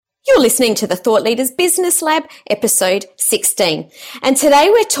You're listening to the Thought Leaders Business Lab, episode 16. And today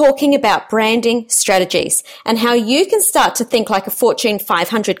we're talking about branding strategies and how you can start to think like a Fortune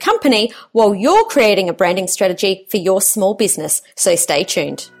 500 company while you're creating a branding strategy for your small business. So stay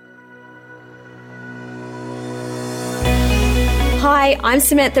tuned. Hi, I'm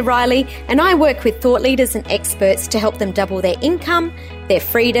Samantha Riley, and I work with thought leaders and experts to help them double their income, their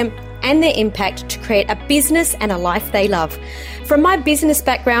freedom, and their impact to create a business and a life they love. From my business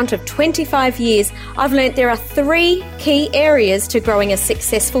background of 25 years, I've learned there are 3 key areas to growing a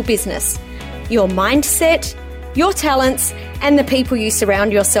successful business: your mindset, your talents, and the people you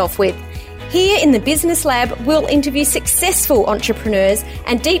surround yourself with. Here in the Business Lab, we'll interview successful entrepreneurs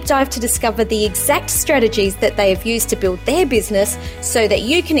and deep dive to discover the exact strategies that they have used to build their business so that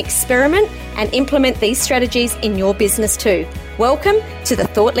you can experiment and implement these strategies in your business too. Welcome to the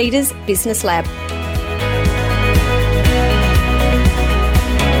Thought Leaders Business Lab.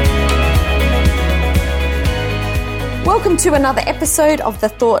 Welcome to another episode of the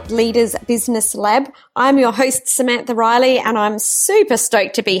Thought Leaders Business Lab. I'm your host, Samantha Riley, and I'm super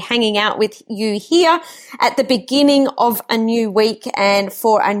stoked to be hanging out with you here at the beginning of a new week and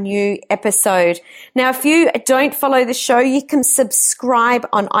for a new episode. Now, if you don't follow the show, you can subscribe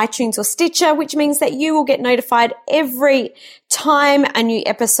on iTunes or Stitcher, which means that you will get notified every time a new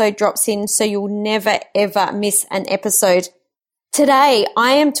episode drops in, so you'll never, ever miss an episode. Today,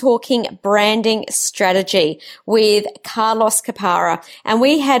 I am talking branding strategy with Carlos Capara, and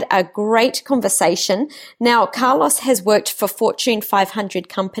we had a great conversation. Now, Carlos has worked for Fortune 500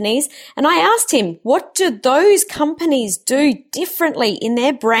 companies, and I asked him, what do those companies do differently in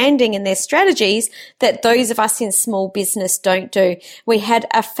their branding and their strategies that those of us in small business don't do? We had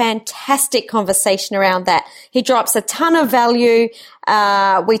a fantastic conversation around that. He drops a ton of value.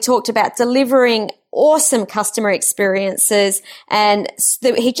 We talked about delivering awesome customer experiences, and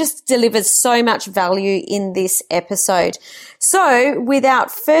he just delivers so much value in this episode. So without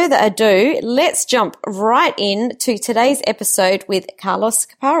further ado, let's jump right in to today's episode with Carlos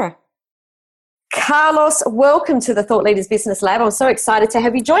Capara. Carlos, welcome to the Thought Leaders Business Lab. I'm so excited to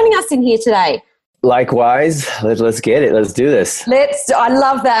have you joining us in here today. Likewise, let's get it. Let's do this. I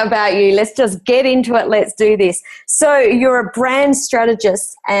love that about you. Let's just get into it. Let's do this. So you're a brand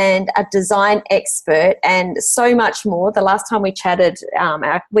strategist and a design expert and so much more. The last time we chatted,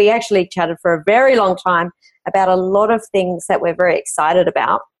 we actually chatted for a very long time about a lot of things that we're very excited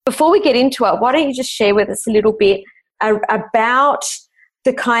about. Before we get into it, why don't you just share with us a little bit about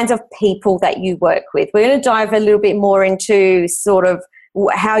the kinds of people that you work with? We're going to dive a little bit more into sort of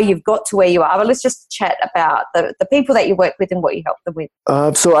how you've got to where you are, but let's just chat about the people that you work with and what you help them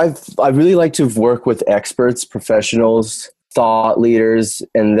with. So I really like to work with experts, professionals, thought leaders,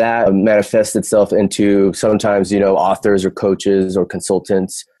 and that manifests itself into sometimes, authors or coaches or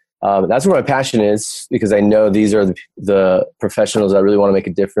consultants. That's where my passion is, because I know these are the professionals that really want to make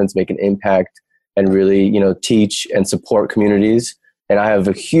a difference, make an impact, and really, teach and support communities. And I have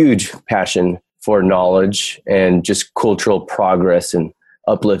a huge passion for knowledge and just cultural progress and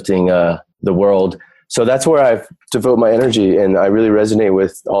uplifting the world. So that's where I devote my energy, and I really resonate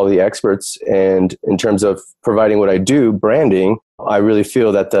with all the experts. And in terms of providing what I do, branding, I really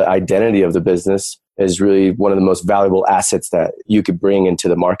feel that the identity of the business is really one of the most valuable assets that you could bring into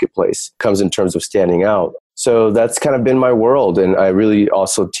the marketplace. It comes in terms of standing out. So that's kind of been my world. And I really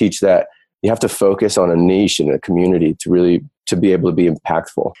also teach that you have to focus on a niche and a community to be able to be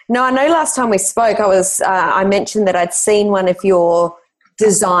impactful. Now, I know last time we spoke, I mentioned that I'd seen one of your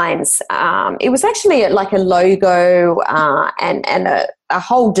designs. It was actually like a logo and a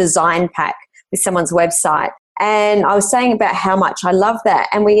whole design pack with someone's website. And I was saying about how much I love that.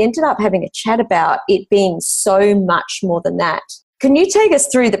 And we ended up having a chat about it being so much more than that. Can you take us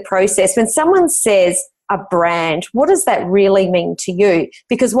through the process? When someone says a brand, what does that really mean to you?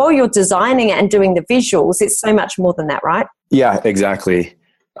 Because while you're designing it and doing the visuals, it's so much more than that, right? Yeah, exactly.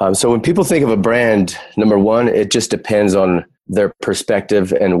 So when people think of a brand, number one, it just depends on their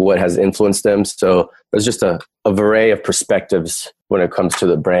perspective and what has influenced them. So there's just a array of perspectives when it comes to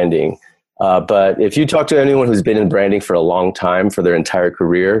the branding. But if you talk to anyone who's been in branding for a long time, for their entire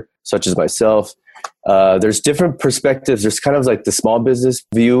career, such as myself, there's different perspectives. There's kind of like the small business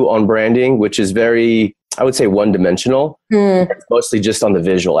view on branding, which is very, I would say, one-dimensional. It's mostly just on the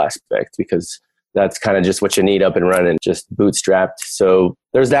visual aspect, because that's kind of just what you need up and running, just bootstrapped. So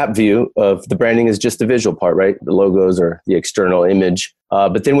there's that view of the branding is just the visual part, right? The logos or the external image.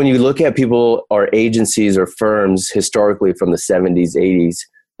 But then when you look at people or agencies or firms historically from the 70s, 80s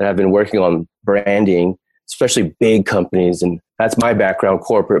that have been working on branding, especially big companies, and that's my background,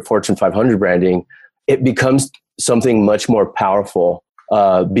 corporate Fortune 500 branding, it becomes something much more powerful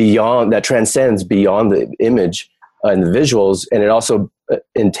beyond, that transcends beyond the image and the visuals. And it also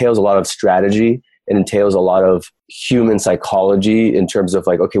entails a lot of strategy. It entails a lot of human psychology in terms of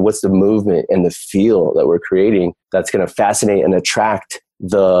like, okay, what's the movement and the feel that we're creating that's going to fascinate and attract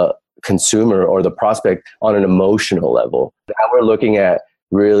the consumer or the prospect on an emotional level. Now we're looking at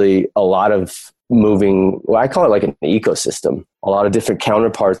really a lot of moving, well, I call it like an ecosystem, a lot of different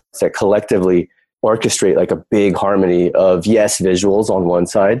counterparts that collectively orchestrate like a big harmony of, yes, visuals on one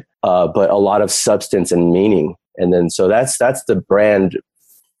side, but a lot of substance and meaning. And then, so that's the brand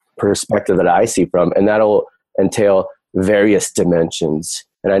perspective that I see from, and that'll entail various dimensions.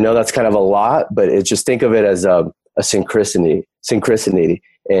 And I know that's kind of a lot, but it's just, think of it as a synchronicity,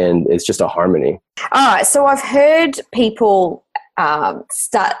 and it's just a harmony. All right. So I've heard people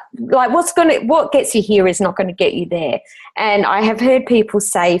start, like, what gets you here is not going to get you there. And I have heard people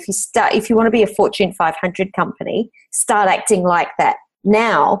say, if you want to be a Fortune 500 company, start acting like that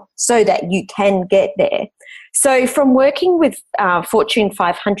now so that you can get there. So from working with Fortune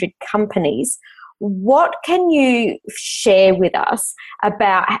 500 companies, what can you share with us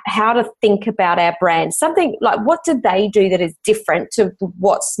about how to think about our brand? Something like, what do they do that is different to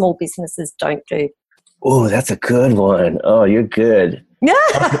what small businesses don't do? Oh, that's a good one. Oh, you're good.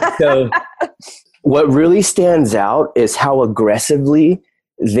 So what really stands out is how aggressively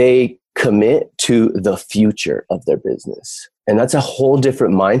they commit to the future of their business. And that's a whole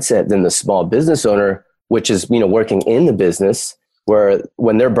different mindset than the small business owner, which is, working in the business, where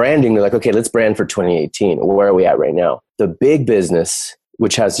when they're branding, they're like, okay, let's brand for 2018. Where are we at right now? The big business,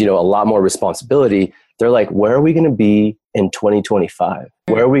 which has, a lot more responsibility, they're like, where are we going to be in 2025?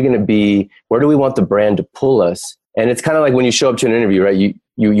 Where are we going to be? Where do we want the brand to pull us? And it's kind of like when you show up to an interview, right?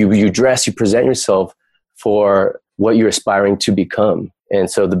 You dress, you present yourself for what you're aspiring to become. And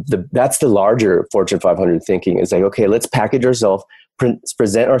so that's the larger Fortune 500 thinking, is like, okay, let's package ourselves,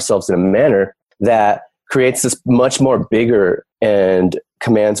 present ourselves in a manner that creates this much more bigger and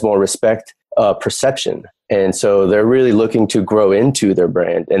commands more respect perception. And so they're really looking to grow into their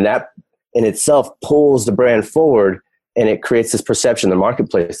brand. And that in itself pulls the brand forward, and it creates this perception in the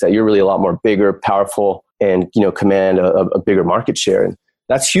marketplace that you're really a lot more bigger, powerful, and command a bigger market share. And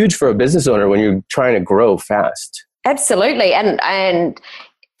that's huge for a business owner when you're trying to grow fast. Absolutely. And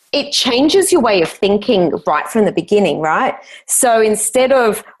it changes your way of thinking right from the beginning, right? So instead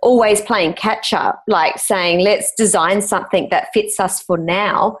of always playing catch up, like saying, let's design something that fits us for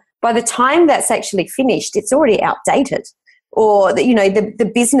now, by the time that's actually finished, it's already outdated. Or,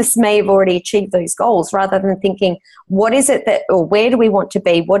 the business may have already achieved those goals, rather than thinking, what is it that, or where do we want to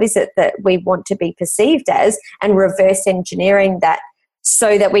be? What is it that we want to be perceived as? And reverse engineering that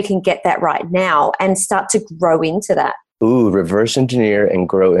so that we can get that right now and start to grow into that. Ooh, reverse engineer and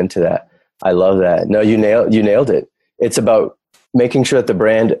grow into that. I love that. No, you nailed it. It's about making sure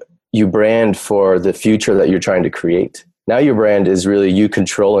that you brand for the future that you're trying to create. Now your brand is really you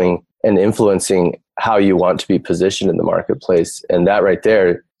controlling and influencing how you want to be positioned in the marketplace. And that right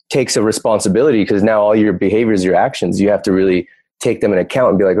there takes a responsibility, because now all your behaviors, your actions, you have to really take them into account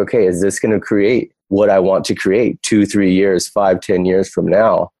and be like, okay, is this going to create what I want to create 2, 3 years, 5, 10 years from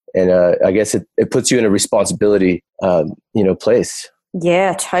now? And I guess it puts you in a responsibility, place.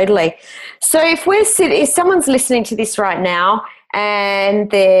 Yeah, totally. So if someone's listening to this right now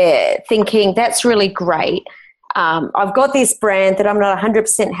and they're thinking, that's really great, I've got this brand that I'm not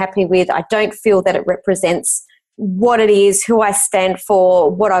 100% happy with. I don't feel that it represents what it is, who I stand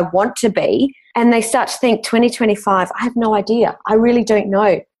for, what I want to be. And they start to think 2025, I have no idea. I really don't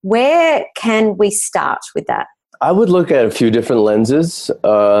know. Where can we start with that? I would look at a few different lenses.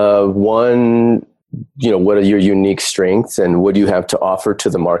 One, what are your unique strengths and what do you have to offer to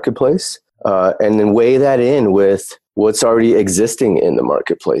the marketplace? And then weigh that in with what's already existing in the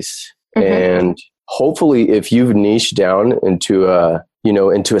marketplace. Mm-hmm. And hopefully, if you've niched down into a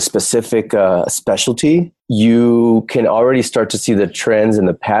specific specialty, you can already start to see the trends and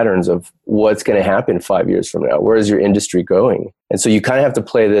the patterns of what's going to happen 5 years from now. Where is your industry going? And so you kind of have to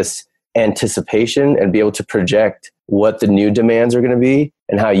play this anticipation and be able to project what the new demands are going to be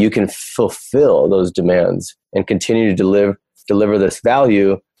and how you can fulfill those demands and continue to deliver this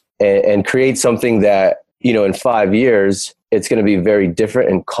value and create something that, in 5 years, it's going to be very different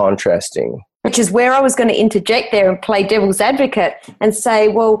and contrasting. Which is where I was going to interject there and play devil's advocate and say,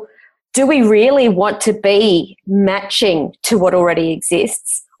 well, do we really want to be matching to what already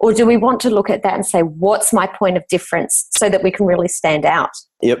exists? Or do we want to look at that and say, what's my point of difference so that we can really stand out?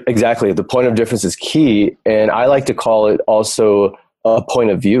 Yep, exactly. The point of difference is key. And I like to call it also a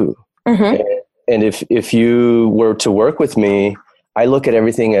point of view. Mm-hmm. And if you were to work with me, I look at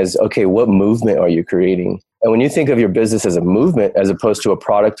everything as, okay, what movement are you creating? And when you think of your business as a movement, as opposed to a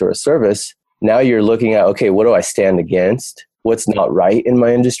product or a service, now you're looking at, okay, what do I stand against? What's not right in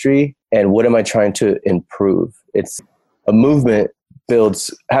my industry? And what am I trying to improve? It's a movement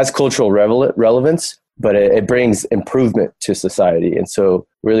has cultural relevance, but it brings improvement to society. And so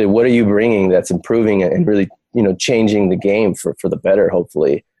really, what are you bringing that's improving and really, changing the game for the better,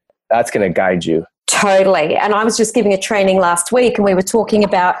 hopefully? That's going to guide you. Totally. And I was just giving a training last week and we were talking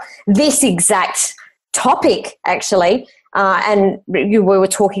about this exact topic, actually. And we were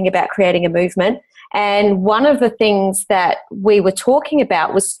talking about creating a movement. And one of the things that we were talking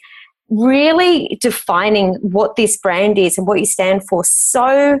about was really defining what this brand is and what you stand for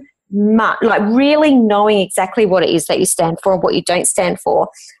so much, like really knowing exactly what it is that you stand for and what you don't stand for,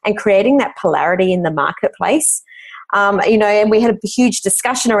 and creating that polarity in the marketplace. And we had a huge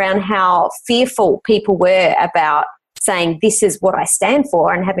discussion around how fearful people were about saying this is what I stand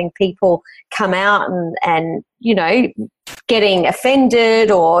for, and having people come out and getting offended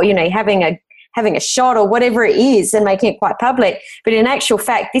or, having a shot or whatever it is and making it quite public. But in actual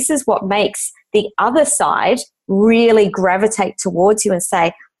fact, this is what makes the other side really gravitate towards you and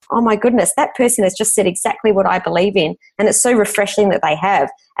say, oh my goodness, that person has just said exactly what I believe in. And it's so refreshing that they have.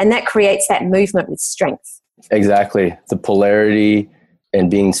 And that creates that movement with strength. Exactly. The polarity and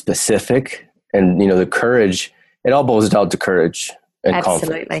being specific and, the courage, it all boils down to courage and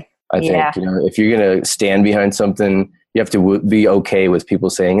Absolutely. confidence. I think, if you're going to stand behind something, you have to be okay with people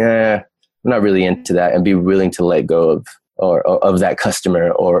saying, I'm not really into that, and be willing to let go of that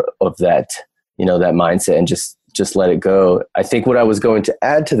customer or of that, that mindset, and just let it go. I think what I was going to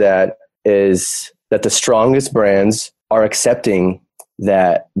add to that is that the strongest brands are accepting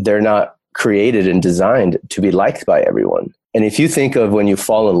that they're not created and designed to be liked by everyone. And if you think of when you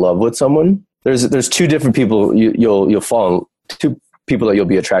fall in love with someone, there's two different people you'll fall in, two people that you'll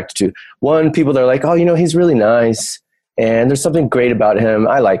be attracted to. One, people that are like, oh, he's really nice, and there's something great about him.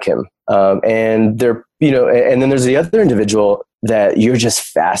 I like him. And they're, and then there's the other individual that you're just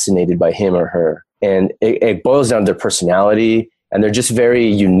fascinated by him or her. And it boils down to their personality, and they're just very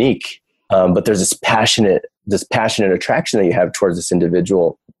unique. But there's this passionate attraction that you have towards this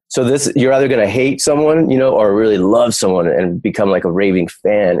individual. So you're either going to hate someone, or really love someone and become like a raving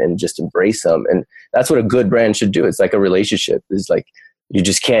fan and just embrace them. And that's what a good brand should do. It's like a relationship. It's like,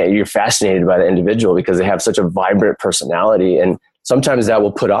 you're fascinated by the individual because they have such a vibrant personality. And sometimes that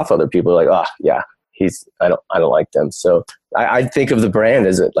will put off other people, like, oh yeah, I don't like them. So I think of the brand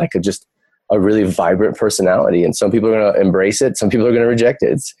as just a really vibrant personality. And some people are going to embrace it. Some people are going to reject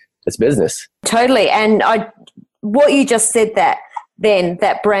it. It's business. Totally. And what you just said that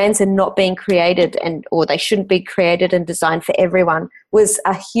brands are not being created or they shouldn't be created and designed for everyone was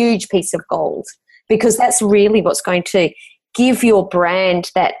a huge piece of gold, because that's really what's going to give your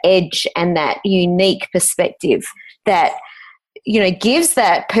brand that edge and that unique perspective that, gives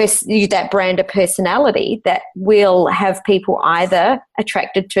that brand a personality that will have people either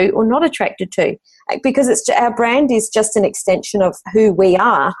attracted to or not attracted to, because our brand is just an extension of who we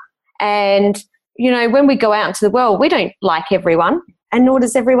are. And, when we go out into the world, we don't like everyone, and nor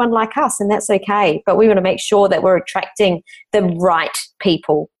does everyone like us, and that's okay. But we want to make sure that we're attracting the right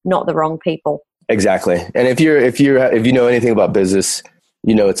people, not the wrong people. Exactly. And if you know anything about business,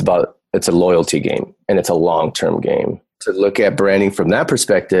 it's a loyalty game, and it's a long-term game. To look at branding from that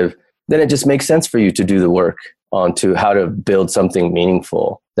perspective, then it just makes sense for you to do the work onto how to build something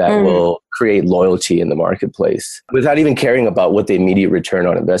meaningful that will create loyalty in the marketplace without even caring about what the immediate return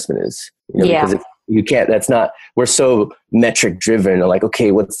on investment is. Because you can't, we're so metric driven, like,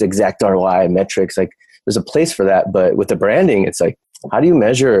 okay, what's the exact ROI metrics? Like, there's a place for that. But with the branding, it's like, how do you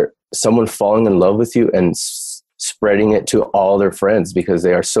measure someone falling in love with you and spreading it to all their friends because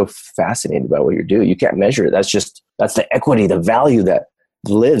they are so fascinated by what you do? You can't measure it. That's the equity, the value that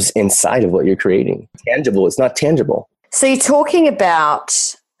lives inside of what you're creating. Tangible. It's not tangible. So you're talking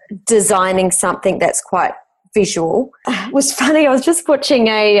about designing something that's quite visual. It was funny. I was just watching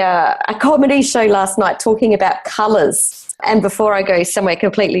a comedy show last night talking about colours. And before I go somewhere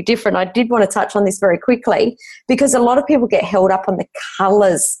completely different, I did want to touch on this very quickly, because a lot of people get held up on the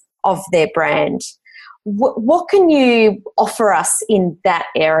colours of their brand. What can you offer us in that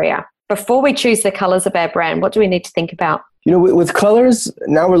area? Before we choose the colours of our brand, what do we need to think about? With colors,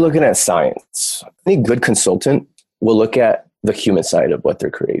 now we're looking at science. Any good consultant will look at the human side of what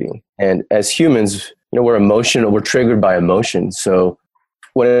they're creating. And as humans, we're emotional, we're triggered by emotion. So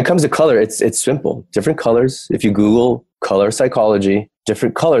when it comes to color, it's simple. Different colors, if you Google color psychology,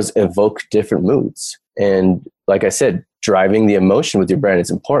 different colors evoke different moods. And like I said, driving the emotion with your brand is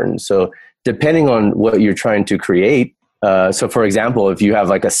important. So depending on what you're trying to create, so for example, if you have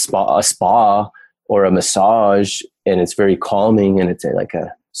like a spa or a massage and it's very calming and it's like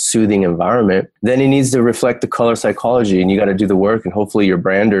a soothing environment, then it needs to reflect the color psychology, and you got to do the work, and hopefully your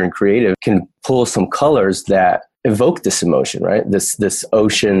brander and creative can pull some colors that evoke this emotion, right? This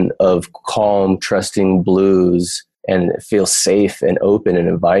ocean of calm, trusting blues, and it feels safe and open and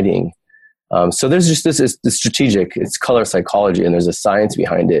inviting. So there's just this strategic, it's color psychology, and there's a science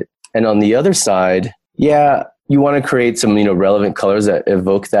behind it. And on the other side, yeah, you want to create some, relevant colors that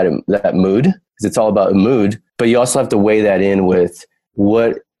evoke that mood, because it's all about mood, but you also have to weigh that in with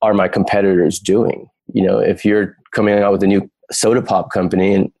what are my competitors doing? If you're coming out with a new soda pop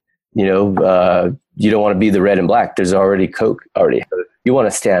company and, you don't want to be the red and black, there's already Coke already. You want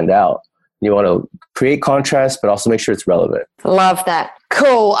to stand out. You want to create contrast, but also make sure it's relevant. Love that.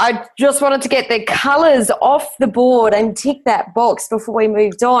 Cool. I just wanted to get the colors off the board and tick that box before we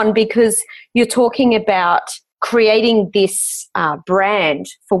moved on, because you're talking about creating this brand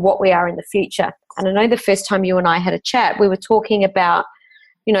for what we are in the future. And I know the first time you and I had a chat, we were talking about,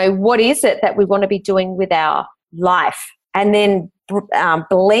 what is it that we want to be doing with our life, and then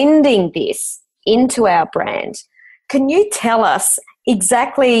blending this into our brand. Can you tell us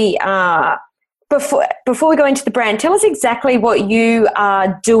exactly, before we go into the brand, tell us exactly what you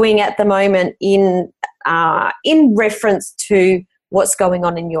are doing at the moment in reference to what's going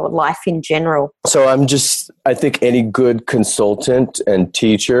on in your life in general? So I think any good consultant and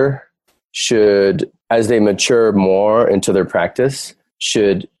teacher should, as they mature more into their practice,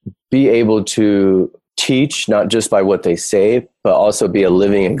 should be able to teach not just by what they say, but also be a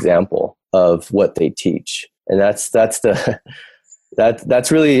living example of what they teach. And that's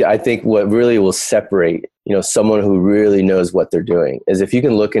really, I think, what really will separate, someone who really knows what they're doing, is if you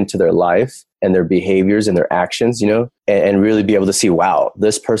can look into their life and their behaviors and their actions, and really be able to see, wow,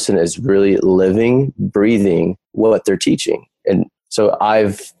 this person is really living, breathing what they're teaching. And so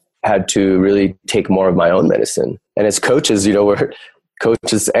I've had to really take more of my own medicine. And as coaches, we're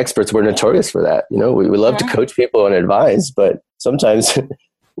coaches, experts, we're notorious for that. We love to coach people and advise, but sometimes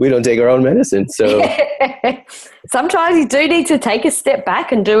we don't take our own medicine. So sometimes you do need to take a step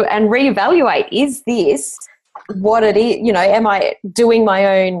back and reevaluate. Is this what it is? Am I doing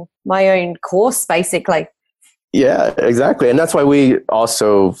my own course, basically? Yeah, exactly. And that's why we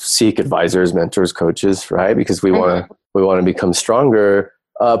also seek advisors, mentors, coaches, right? Because we want to become stronger.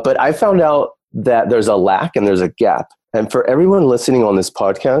 But I found out that there's a lack and there's a gap. And for everyone listening on this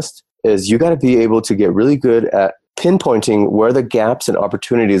podcast, is you got to be able to get really good at pinpointing where the gaps and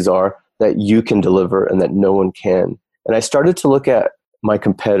opportunities are that you can deliver and that no one can. And I started to look at my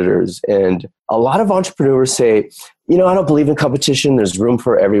competitors, and a lot of entrepreneurs say, I don't believe in competition. There's room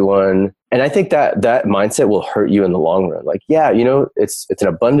for everyone. And I think that mindset will hurt you in the long run. Like, yeah, it's an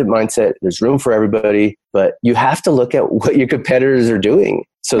abundant mindset. There's room for everybody, but you have to look at what your competitors are doing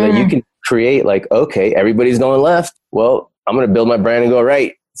so that you can create like, okay, everybody's going left. Well, I'm going to build my brand and go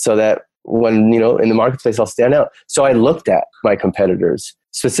right, so that when, in the marketplace, I'll stand out. So I looked at my competitors,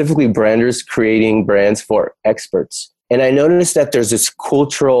 specifically branders creating brands for experts. And I noticed that there's this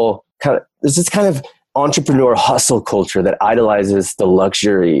cultural there's this kind of entrepreneur hustle culture that idolizes the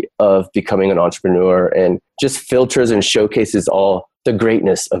luxury of becoming an entrepreneur and just filters and showcases all the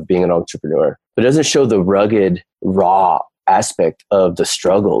greatness of being an entrepreneur, but doesn't show the rugged, raw aspect of the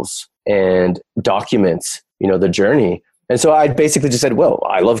struggles and documents, the journey. And so I basically just said, well,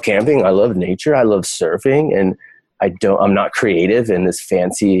 I love camping. I love nature. I love surfing. And I'm not creative in this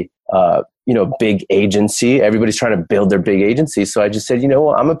fancy, big agency. Everybody's trying to build their big agency. So I just said,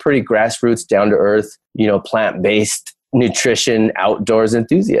 I'm a pretty grassroots, down to earth, plant-based nutrition, outdoors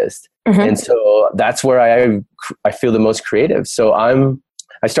enthusiast. Mm-hmm. And so that's where I feel the most creative. So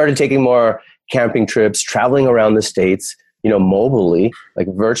I started taking more camping trips, traveling around the States, mobilely, like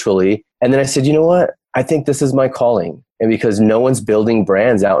virtually. And then I said, you know what? I think this is my calling. And because no one's building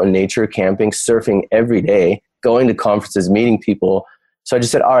brands out in nature, camping, surfing every day, going to conferences, meeting people. So I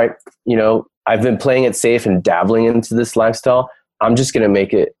just said, all right, I've been playing it safe and dabbling into this lifestyle. I'm just going to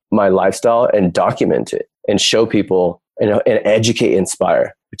make it my lifestyle and document it and show people and educate,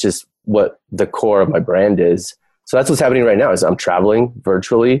 inspire, which is what the core of my brand is. So that's what's happening right now is I'm traveling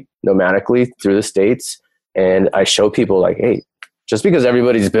virtually, nomadically through the States. And I show people like, hey, just because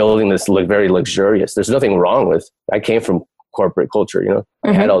everybody's building this very luxurious, there's nothing wrong with, I came from corporate culture,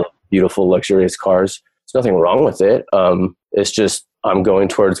 I had all the beautiful, luxurious cars. There's nothing wrong with it. It's just, I'm going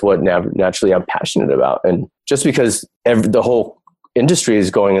towards what naturally I'm passionate about. And just because the whole industry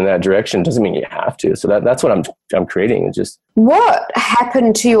is going in that direction doesn't mean you have to. So that's what I'm creating. It's just. What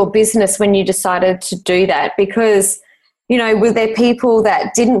happened to your business when you decided to do that? Because, were there people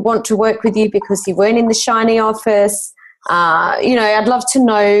that didn't want to work with you because you weren't in the shiny office? I'd love to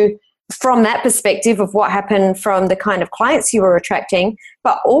know from that perspective of what happened from the kind of clients you were attracting,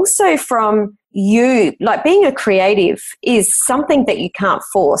 but also from you, like being a creative is something that you can't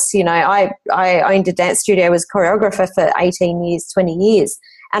force. You know, I owned a dance studio, was a choreographer for 18 years, 20 years.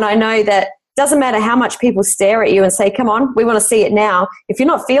 And I know that doesn't matter how much people stare at you and say, come on, we want to see it now. If you're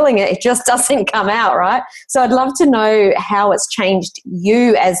not feeling it, it just doesn't come out, right? So I'd love to know how it's changed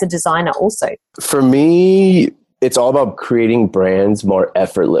you as a designer also. For me, it's all about creating brands more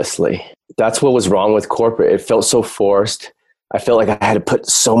effortlessly. That's what was wrong with corporate. It felt so forced. I felt like I had to put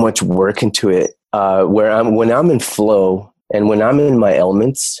so much work into it. When I'm in flow and when I'm in my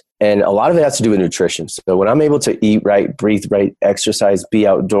elements, and a lot of it has to do with nutrition. So when I'm able to eat right, breathe right, exercise, be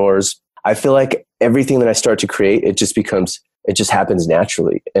outdoors, I feel like everything that I start to create, it just happens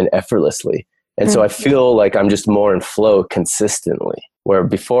naturally and effortlessly. And so I feel like I'm just more in flow consistently, where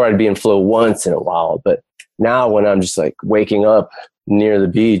before I'd be in flow once in a while. But now when I'm just like waking up near the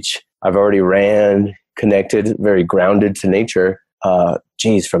beach, I've already ran, connected, very grounded to nature.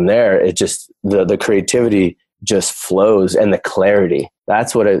 From there, it just, the creativity just flows, and the clarity.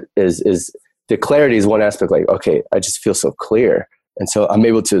 That's what it is. The clarity is one aspect, like, okay, I just feel so clear. And so I'm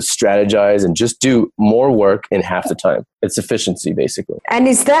able to strategize and just do more work in half the time. It's efficiency, basically. And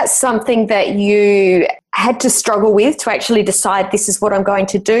is that something that you had to struggle with to actually decide this is what I'm going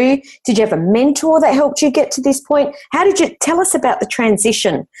to do? Did you have a mentor that helped you get to this point? How did you tell us about the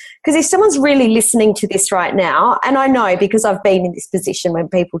transition? Because if someone's really listening to this right now, and I know because I've been in this position when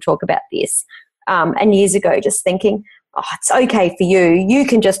people talk about this, and years ago just thinking, oh, it's okay for you. You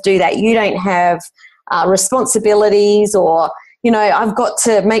can just do that. You don't have responsibilities, or you know, I've got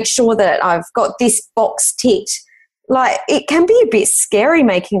to make sure that I've got this box ticked. Like, it can be a bit scary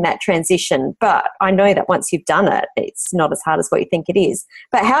making that transition, but I know that once you've done it, it's not as hard as what you think it is.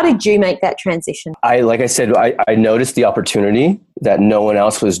 But how did you make that transition? Like I said, I noticed the opportunity that no one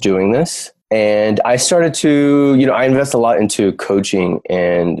else was doing this. And I started to, I invest a lot into coaching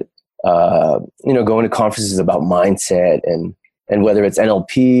and, going to conferences about mindset and whether it's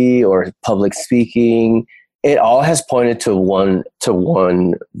NLP or public speaking. It all has pointed to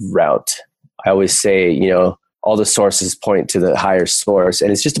one route. I always say, all the sources point to the higher source,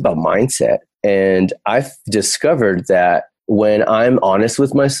 and it's just about mindset. And I've discovered that when I'm honest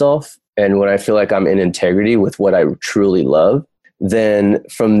with myself and when I feel like I'm in integrity with what I truly love, then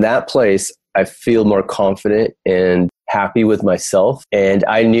from that place, I feel more confident and happy with myself. And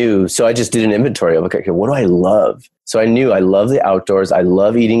I just did an inventory of, okay, what do I love? So I knew I love the outdoors. I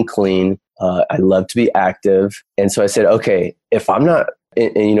love eating clean. I love to be active. And so I said, okay, if I'm not,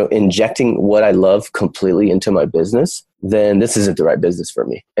 injecting what I love completely into my business, then this isn't the right business for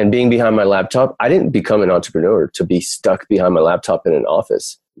me. And being behind my laptop, I didn't become an entrepreneur to be stuck behind my laptop in an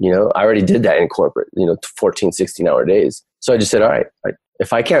office. I already did that in corporate, 14, 16-hour days. So I just said, all right,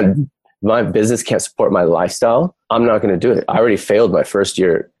 if my business can't support my lifestyle, I'm not going to do it. I already failed my first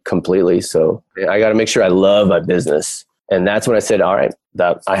year completely. So I got to make sure I love my business. And that's when I said, all right,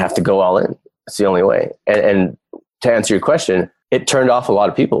 that I have to go all in. It's the only way. And to answer your question, it turned off a lot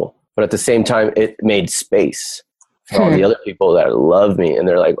of people, but at the same time, it made space for all the other people that love me. And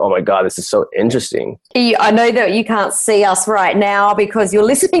they're like, oh my God, this is so interesting. I know that you can't see us right now because you're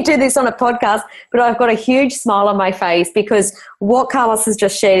listening to this on a podcast, but I've got a huge smile on my face because what Carlos has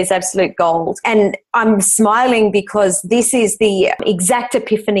just shared is absolute gold. And I'm smiling because this is the exact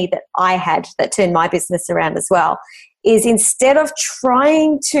epiphany that I had that turned my business around as well. Is instead of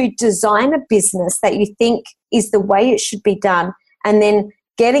trying to design a business that you think is the way it should be done and then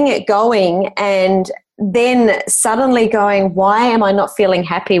getting it going and then suddenly going, why am I not feeling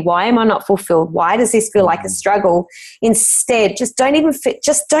happy? Why am I not fulfilled? Why does this feel like a struggle? Instead, just don't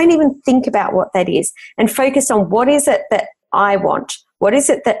even think about what that is and focus on what is it that I want? What is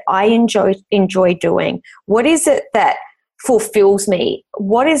it that I enjoy doing? What is it that fulfills me?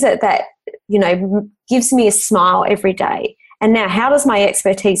 What is it that, gives me a smile every day? And now how does my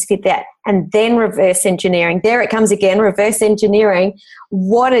expertise fit that? And then reverse engineering. There it comes again, reverse engineering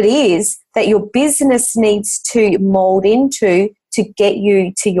what it is that your business needs to mold into to get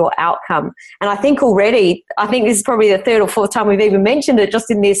you to your outcome. And I think this is probably the third or fourth time we've even mentioned it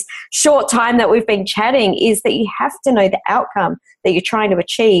just in this short time that we've been chatting, is that you have to know the outcome that you're trying to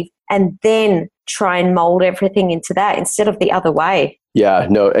achieve and then try and mold everything into that instead of the other way. Yeah,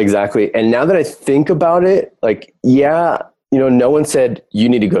 no, exactly. And now that I think about it, no one said you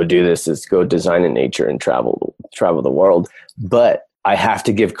need to go do this, is go design in nature and travel the world. But I have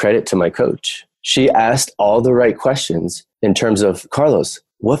to give credit to my coach. She asked all the right questions in terms of, Carlos,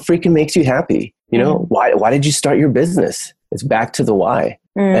 what freaking makes you happy? Why did you start your business? It's back to the why.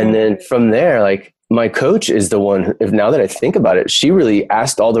 And then from there, my coach is the one, if now that I think about it, she really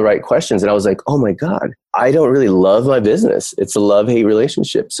asked all the right questions. And I was like, oh my God, I don't really love my business. It's a love-hate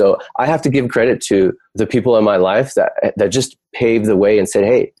relationship. So I have to give credit to the people in my life that just paved the way and said,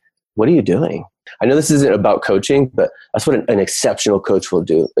 hey, what are you doing? I know this isn't about coaching, but that's what an exceptional coach will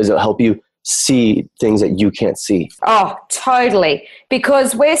do, is it'll help you see things that you can't see. Oh, totally.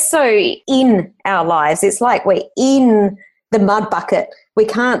 Because we're so in our lives. It's like we're in the mud bucket. We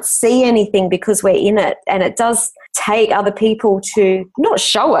can't see anything because we're in it. And it does take other people to not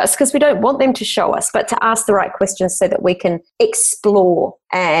show us, because we don't want them to show us, but to ask the right questions so that we can explore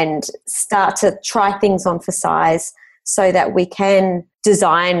and start to try things on for size so that we can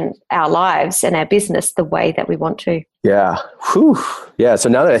design our lives and our business the way that we want to. Yeah. Whew. Yeah. So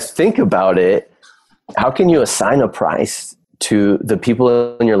now that I think about it, how can you assign a price to the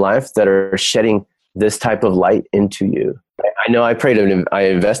people in your life that are shedding this type of light into you? I know I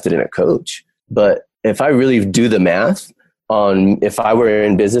invested in a coach, but if I really do the math on if I were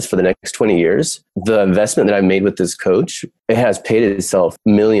in business for the next 20 years, the investment that I made with this coach, it has paid itself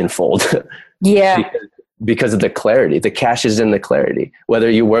millionfold. Yeah. Because of the clarity. The cash is in the clarity.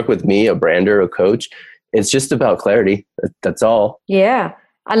 Whether you work with me, a brander, or a coach, it's just about clarity. That's all. Yeah.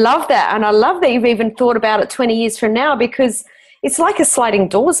 I love that. And I love that you've even thought about it 20 years from now, because it's like a sliding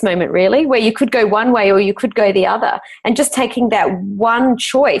doors moment, really, where you could go one way or you could go the other. And just taking that one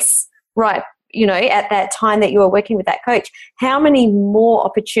choice, right, at that time that you were working with that coach, how many more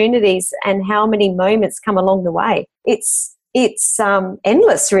opportunities and how many moments come along the way? It's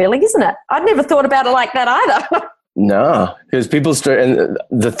endless, really, isn't it? I'd never thought about it like that either. No, because people and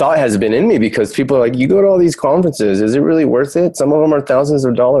the thought has been in me, because people are like, you go to all these conferences, is it really worth it? Some of them are thousands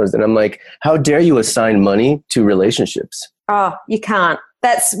of dollars. And I'm like, how dare you assign money to relationships? Oh, you can't.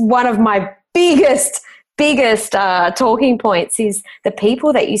 That's one of my biggest talking points, is the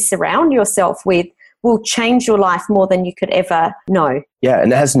people that you surround yourself with will change your life more than you could ever know. Yeah,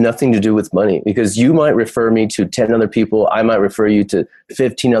 and that has nothing to do with money, because you might refer me to 10 other people. I might refer you to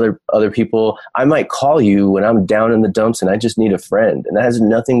 15 other people. I might call you when I'm down in the dumps and I just need a friend. And that has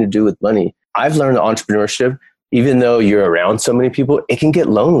nothing to do with money. I've learned entrepreneurship, even though you're around so many people, it can get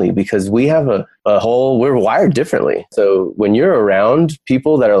lonely, because we have we're wired differently. So when you're around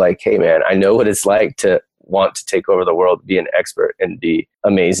people that are like, hey man, I know what it's like to want to take over the world, be an expert and be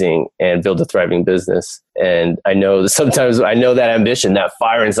amazing and build a thriving business. And I know sometimes I know that ambition, that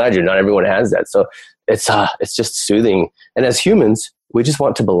fire inside you, not everyone has that. So it's just soothing. And as humans, we just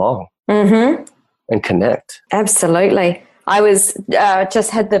want to belong and connect. Absolutely. I was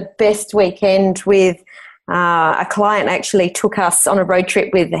just had the best weekend with a client. Actually took us on a road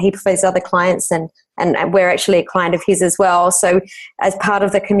trip with a heap of his other clients, and we're actually a client of his as well. So as part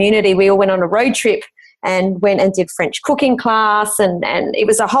of the community, we all went on a road trip and went and did French cooking class, and it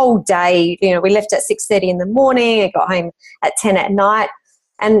was a whole day. We left at 6:30 in the morning and got home at 10 at night,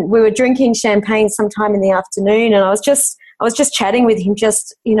 and we were drinking champagne sometime in the afternoon, and I was just chatting with him,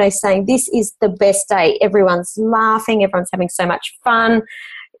 just saying, this is the best day. Everyone's laughing, everyone's having so much fun.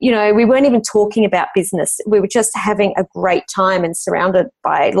 We weren't even talking about business. We were just having a great time and surrounded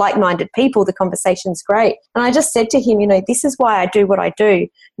by like-minded people. The conversation's great. And I just said to him, this is why I do what I do,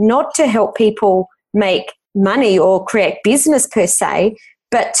 not to help people make money or create business per se,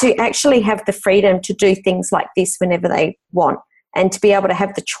 but to actually have the freedom to do things like this whenever they want, and to be able to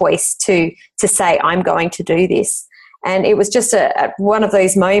have the choice to say, I'm going to do this. And it was just one of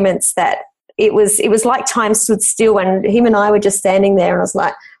those moments that it was like time stood still, and him and I were just standing there, and I was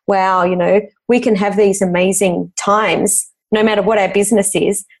like, wow, we can have these amazing times no matter what our business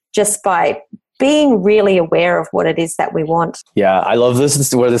is, just by being really aware of what it is that we want. Yeah, I love this. This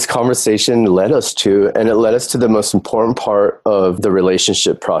is where this conversation led us to, and it led us to the most important part of the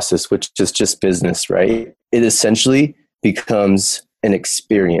relationship process, which is just business, right? It essentially becomes an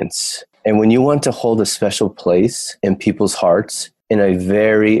experience. And when you want to hold a special place in people's hearts in a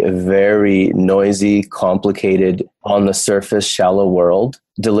very, very noisy, complicated, on the surface, shallow world,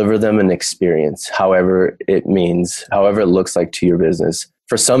 deliver them an experience, however it looks like to your business.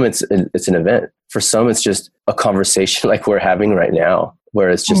 For some, it's an event. For some, it's just a conversation like we're having right now, where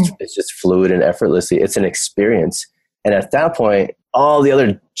it's just fluid and effortlessly. It's an experience. And at that point, all the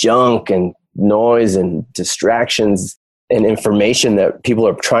other junk and noise and distractions and information that people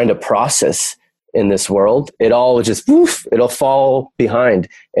are trying to process in this world, it all just, it'll fall behind,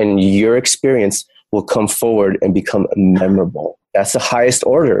 and your experience will come forward and become memorable. That's the highest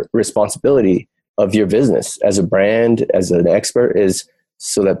order responsibility of your business as a brand, as an expert, is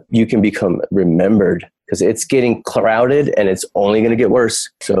so that you can become remembered, because it's getting crowded and it's only going to get worse.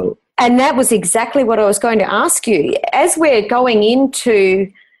 And that was exactly what I was going to ask you. As we're going into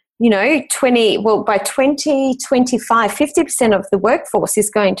by 2025, 50% of the workforce is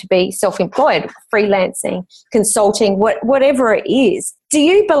going to be self-employed, freelancing, consulting, whatever it is. Do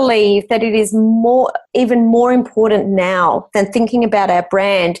you believe that it is even more important now than thinking about our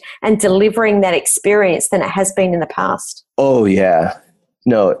brand and delivering that experience than it has been in the past? Oh, yeah.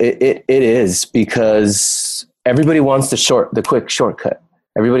 No, it is, because everybody wants the quick shortcut.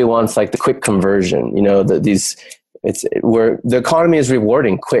 Everybody wants like the quick conversion, where the economy is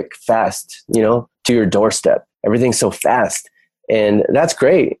rewarding quick, fast, to your doorstep. Everything's so fast, and that's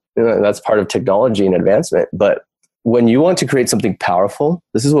great. That's part of technology and advancement. But when you want to create something powerful,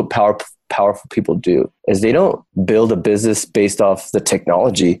 this is what powerful people do, is they don't build a business based off the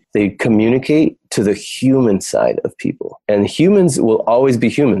technology. They communicate to the human side of people, and humans will always be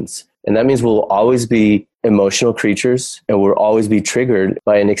humans. And that means we'll always be emotional creatures, and we'll always be triggered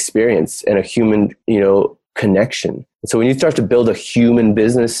by an experience and a human, connection. So when you start to build a human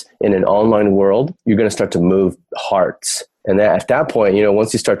business in an online world, you're going to start to move hearts. And at that point,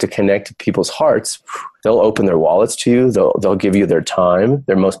 once you start to connect to people's hearts, they'll open their wallets to you. They'll give you their time,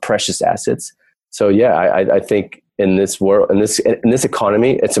 their most precious assets. So yeah, I think in this world, in this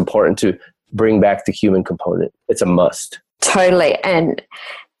economy, it's important to bring back the human component. It's a must. Totally. And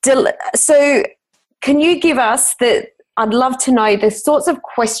so can you give us I'd love to know the sorts of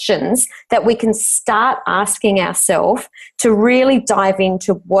questions that we can start asking ourselves to really dive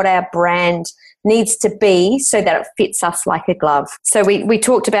into what our brand needs to be so that it fits us like a glove. So we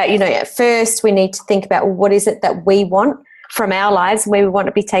talked about, at first we need to think about what is it that we want from our lives, where we want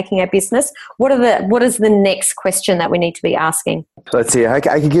to be taking our business. What is the next question that we need to be asking? Let's see. I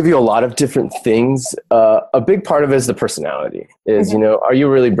can give you a lot of different things. A big part of it is the personality. Is are you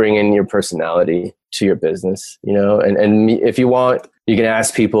really bringing your personality to your business? And if you want, you can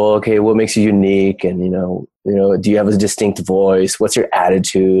ask people, okay, what makes you unique? And do you have a distinct voice? What's your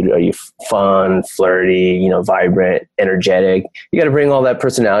attitude? Are you fun, flirty? Vibrant, energetic? You got to bring all that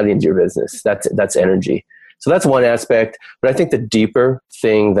personality into your business. That's energy. So that's one aspect. But I think the deeper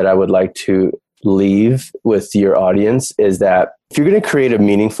thing that I would like to leave with your audience is that if you're going to create a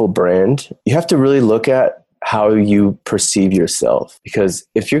meaningful brand, you have to really look at how you perceive yourself. Because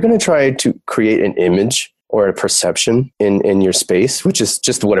if you're going to try to create an image or a perception in your space, which is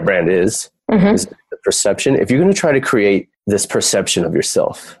just what a brand is the perception. If you're going to try to create this perception of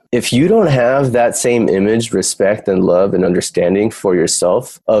yourself, if you don't have that same image, respect and love and understanding for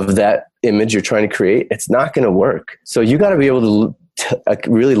yourself of that image you're trying to create, it's not going to work. So you got to be able to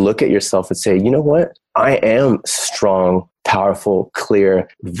really look at yourself and say, you know what? I am strong, powerful, clear,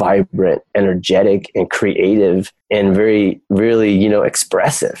 vibrant, energetic, and creative, and very, really,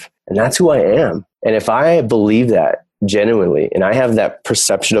 expressive. And that's who I am. And if I believe that genuinely, and I have that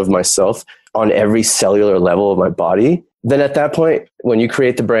perception of myself on every cellular level of my body, then at that point, when you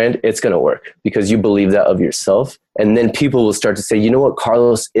create the brand, it's going to work because you believe that of yourself. And then people will start to say, you know what,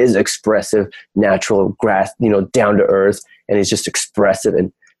 Carlos is expressive, natural, down to earth, and he's just expressive,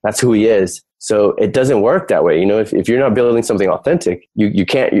 and that's who he is. So it doesn't work that way. If you're not building something authentic, you're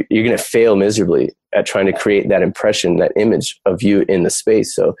going to fail miserably at trying to create that impression, that image of you in the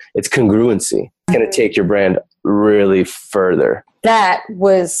space. So it's congruency. It's going to take your brand really further. That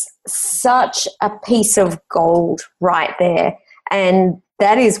was such a piece of gold right there. And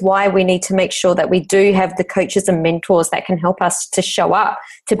that is why we need to make sure that we do have the coaches and mentors that can help us to show up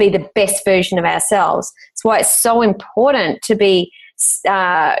to be the best version of ourselves. It's why it's so important to be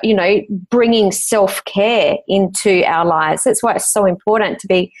bringing self-care into our lives. That's why it's so important to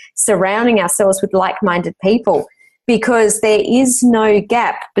be surrounding ourselves with like-minded people, because there is no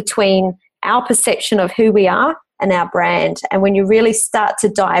gap between our perception of who we are and our brand. And when you really start to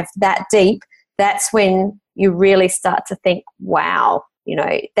dive that deep, that's when you really start to think, wow,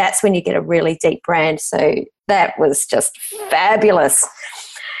 that's when you get a really deep brand. So that was just fabulous.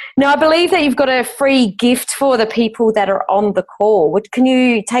 Now, I believe that you've got a free gift for the people that are on the call. Can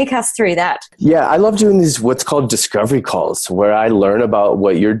you take us through that? Yeah, I love doing these what's called discovery calls, where I learn about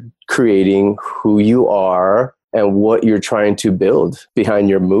what you're creating, who you are, and what you're trying to build behind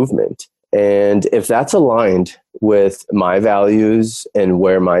your movement. And if that's aligned with my values and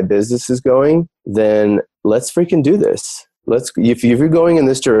where my business is going, then let's freaking do this. If you're going in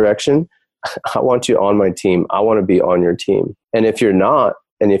this direction, I want you on my team. I want to be on your team. And if you're not,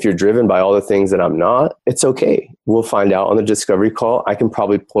 and if you're driven by all the things that I'm not, it's okay. We'll find out on the discovery call. I can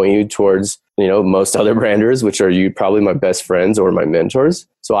probably point you towards, most other branders, which are probably my best friends or my mentors.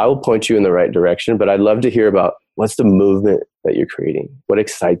 So I will point you in the right direction, but I'd love to hear about what's the movement that you're creating? What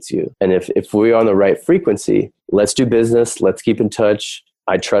excites you? And if we're on the right frequency, let's do business. Let's keep in touch.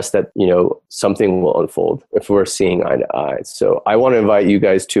 I trust that, something will unfold if we're seeing eye to eye. So I want to invite you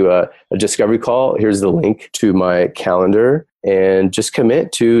guys to a discovery call. Here's the link to my calendar, and just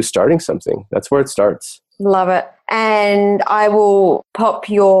commit to starting something. That's where it starts. Love it. And I will pop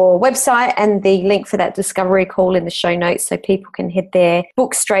your website and the link for that discovery call in the show notes so people can head there,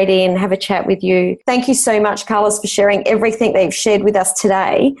 book straight in, have a chat with you. Thank you so much, Carlos, for sharing everything that you've shared with us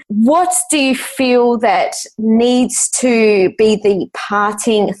today. What do you feel that needs to be the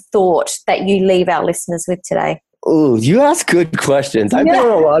parting thought that you leave our listeners with today? Oh, you ask good questions. I've been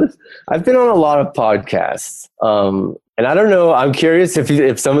on a lot of podcasts. And I don't know, I'm curious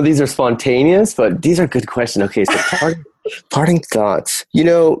if some of these are spontaneous, but these are good questions. Okay, so parting thoughts.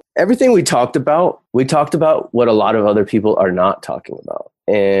 Everything we talked about what a lot of other people are not talking about.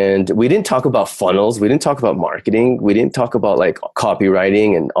 And we didn't talk about funnels. We didn't talk about marketing. We didn't talk about like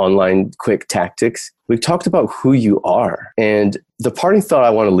copywriting and online quick tactics. We talked about who you are. And the parting thought I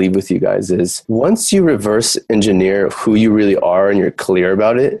want to leave with you guys is once you reverse engineer who you really are and you're clear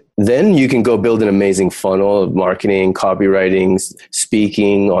about it, then you can go build an amazing funnel of marketing, copywriting,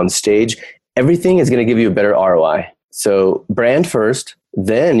 speaking on stage. Everything is going to give you a better ROI. So brand first,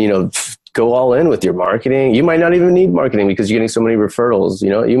 then, go all in with your marketing. You might not even need marketing because you're getting so many referrals.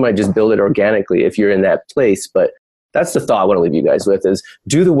 You might just build it organically if you're in that place. But that's the thought I want to leave you guys with is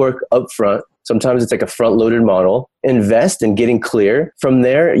do the work up front. Sometimes it's like a front-loaded model. Invest in getting clear. From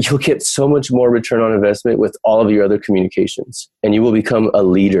there, you'll get so much more return on investment with all of your other communications. And you will become a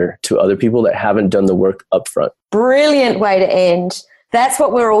leader to other people that haven't done the work up front. Brilliant way to end. That's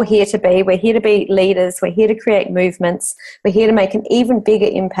what we're all here to be. We're here to be leaders. We're here to create movements. We're here to make an even bigger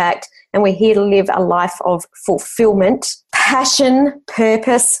impact. And we're here to live a life of fulfillment, passion,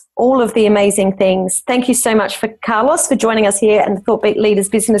 purpose, all of the amazing things. Thank you so much for Carlos for joining us here in the ThoughtBeat Leaders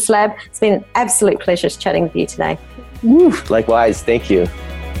Business Lab. It's been an absolute pleasure chatting with you today. Likewise. Thank you.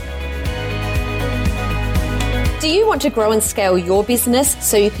 Do you want to grow and scale your business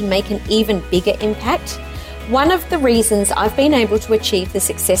so you can make an even bigger impact? One of the reasons I've been able to achieve the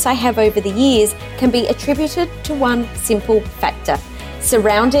success I have over the years can be attributed to one simple factor: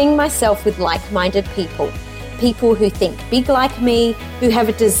 surrounding myself with like-minded people. People who think big like me, who have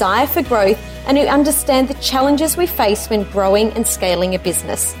a desire for growth, and who understand the challenges we face when growing and scaling a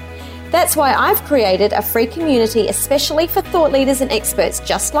business. That's why I've created a free community especially for thought leaders and experts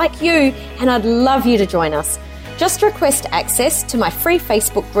just like you, and I'd love you to join us. Just request access to my free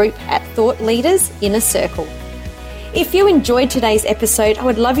Facebook group at Thought Leaders Inner Circle. If you enjoyed today's episode, I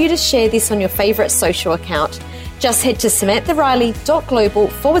would love you to share this on your favourite social account. Just head to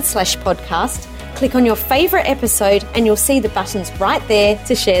samanthariley.global/podcast, click on your favourite episode, and you'll see the buttons right there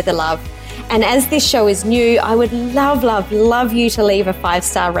to share the love. And as this show is new, I would love you to leave a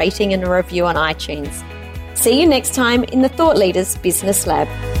 5-star rating and a review on iTunes. See you next time in the Thought Leaders Business Lab.